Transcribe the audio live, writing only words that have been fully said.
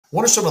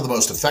What are some of the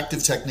most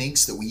effective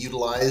techniques that we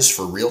utilize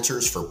for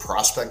realtors for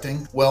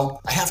prospecting? Well,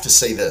 I have to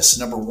say this.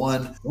 Number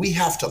one, we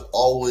have to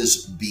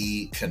always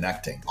be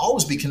connecting.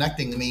 Always be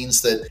connecting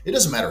means that it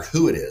doesn't matter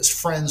who it is,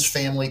 friends,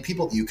 family,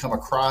 people that you come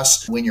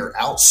across when you're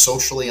out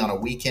socially on a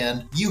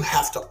weekend, you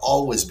have to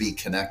always be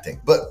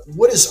connecting. But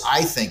what is,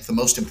 I think, the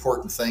most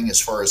important thing as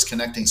far as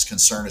connecting is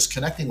concerned is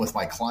connecting with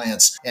my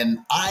clients. And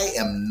I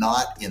am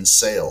not in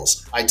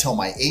sales. I tell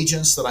my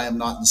agents that I am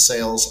not in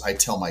sales. I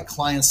tell my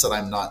clients that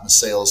I'm not in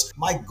sales.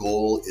 My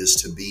goal is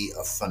to be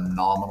a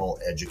phenomenal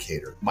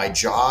educator. My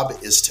job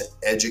is to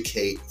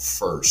educate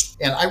first.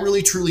 And I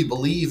really truly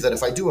believe that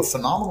if I do a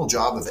phenomenal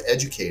job of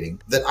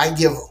educating, that I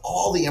give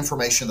all the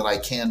information that I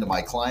can to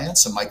my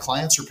clients, and my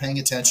clients are paying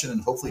attention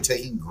and hopefully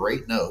taking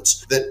great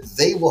notes, that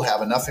they will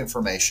have enough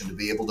information to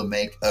be able to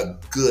make a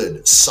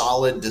good,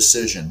 solid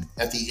decision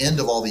at the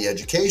end of all the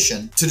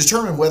education to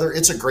determine whether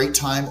it's a great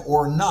time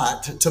or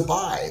not to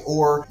buy,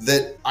 or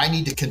that I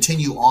need to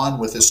continue on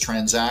with this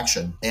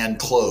transaction and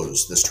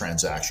close this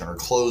transaction or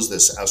close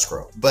this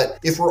escrow. But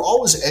if we're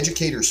always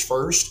educators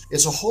first,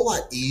 it's a whole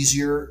lot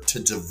easier to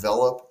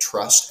develop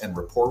trust and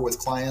rapport with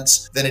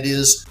clients than it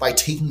is by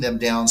taking them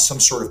down some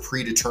sort of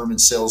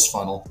predetermined sales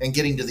funnel and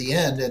getting to the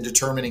end and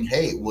determining,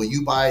 hey, will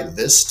you buy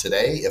this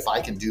today if I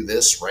can do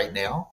this right now?